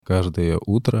Каждое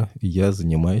утро я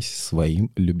занимаюсь своим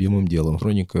любимым делом.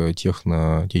 Хроника,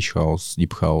 техно, тич-хаус,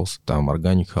 дип-хаус, там,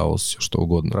 органик-хаус, все что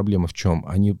угодно. Проблема в чем?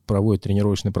 Они проводят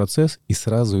тренировочный процесс и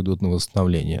сразу идут на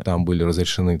восстановление. Там были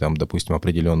разрешены, там, допустим,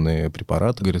 определенные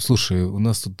препараты. Говорят, слушай, у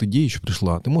нас тут идея еще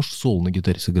пришла, ты можешь соло на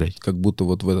гитаре сыграть? Как будто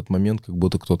вот в этот момент, как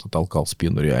будто кто-то толкал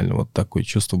спину реально. Вот такое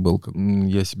чувство было.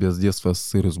 Я себя с детства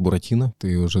ассоциирую с Буратино.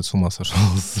 Ты уже с ума сошел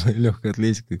с легкой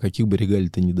атлетикой. Каких бы регалий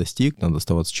ты ни достиг, надо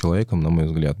оставаться человеком, на мой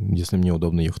взгляд. Если мне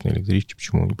удобно ехать на электричке,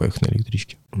 почему не поехать на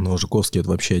электричке? Но Жуковский — это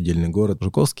вообще отдельный город.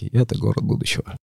 Жуковский — это город будущего.